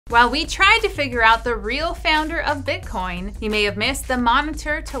While we tried to figure out the real founder of Bitcoin, you may have missed the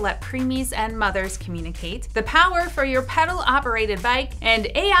monitor to let preemies and mothers communicate, the power for your pedal-operated bike, and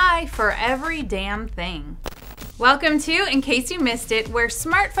AI for every damn thing. Welcome to In Case You Missed It, where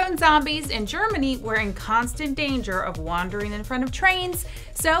smartphone zombies in Germany were in constant danger of wandering in front of trains,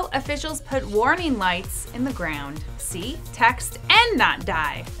 so officials put warning lights in the ground. See? Text and not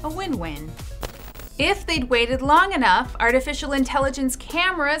die. A win-win. If they'd waited long enough, artificial intelligence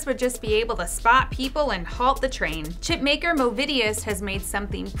cameras would just be able to spot people and halt the train. Chipmaker Movidius has made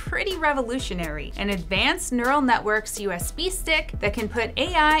something pretty revolutionary, an advanced neural networks USB stick that can put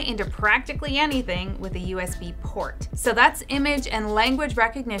AI into practically anything with a USB port. So that's image and language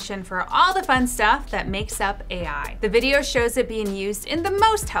recognition for all the fun stuff that makes up AI. The video shows it being used in the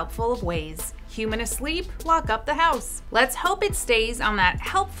most helpful of ways. Human asleep, lock up the house. Let's hope it stays on that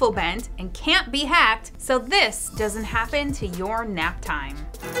helpful bent and can't be hacked so this doesn't happen to your nap time.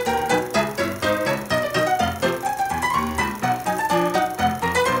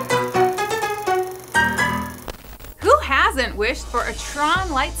 Who hasn't wished for a Tron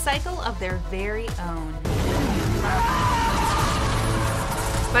light cycle of their very own?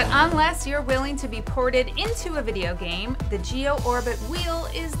 But unless you're willing to be ported into a video game, the GeoOrbit wheel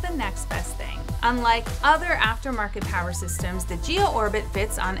is the next best thing. Unlike other aftermarket power systems, the GeoOrbit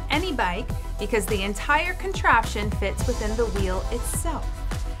fits on any bike because the entire contraption fits within the wheel itself.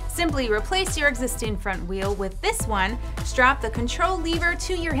 Simply replace your existing front wheel with this one, strap the control lever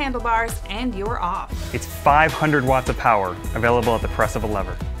to your handlebars, and you're off. It's 500 watts of power, available at the press of a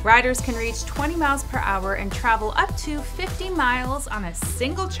lever. Riders can reach 20 miles per hour and travel up to 50 miles on a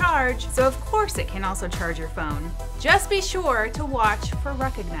single charge, so of course it can also charge your phone. Just be sure to watch for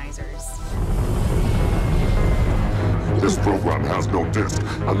recognizers. This program has no disk.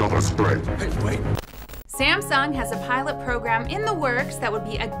 Another straight. Hey, wait. Samsung has a pilot program in the works that would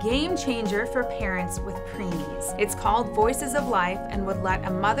be a game changer for parents with preemies. It's called Voices of Life and would let a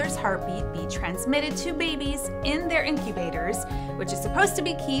mother's heartbeat be transmitted to babies in their incubators, which is supposed to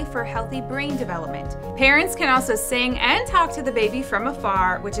be key for healthy brain development. Parents can also sing and talk to the baby from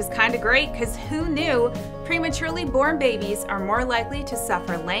afar, which is kind of great because who knew prematurely born babies are more likely to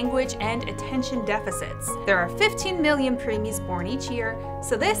suffer language and attention deficits. There are 15 million preemies born each year,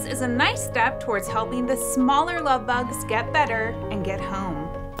 so this is a nice step towards helping the smaller love bugs get better and get home.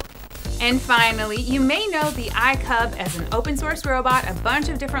 And finally, you may know the iCub as an open source robot a bunch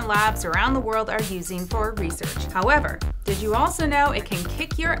of different labs around the world are using for research. However, did you also know it can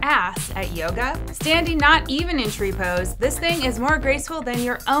kick your ass at yoga? Standing not even in tree pose, this thing is more graceful than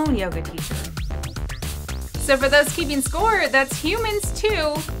your own yoga teacher. So for those keeping score, that's humans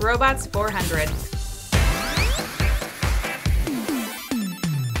 2, robots 400.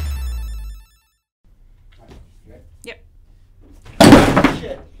 Yep.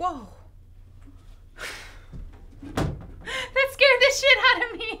 Shit. Whoa. That scared the shit out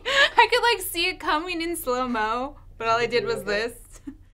of me. I could like see it coming in slow-mo, but all I did was this.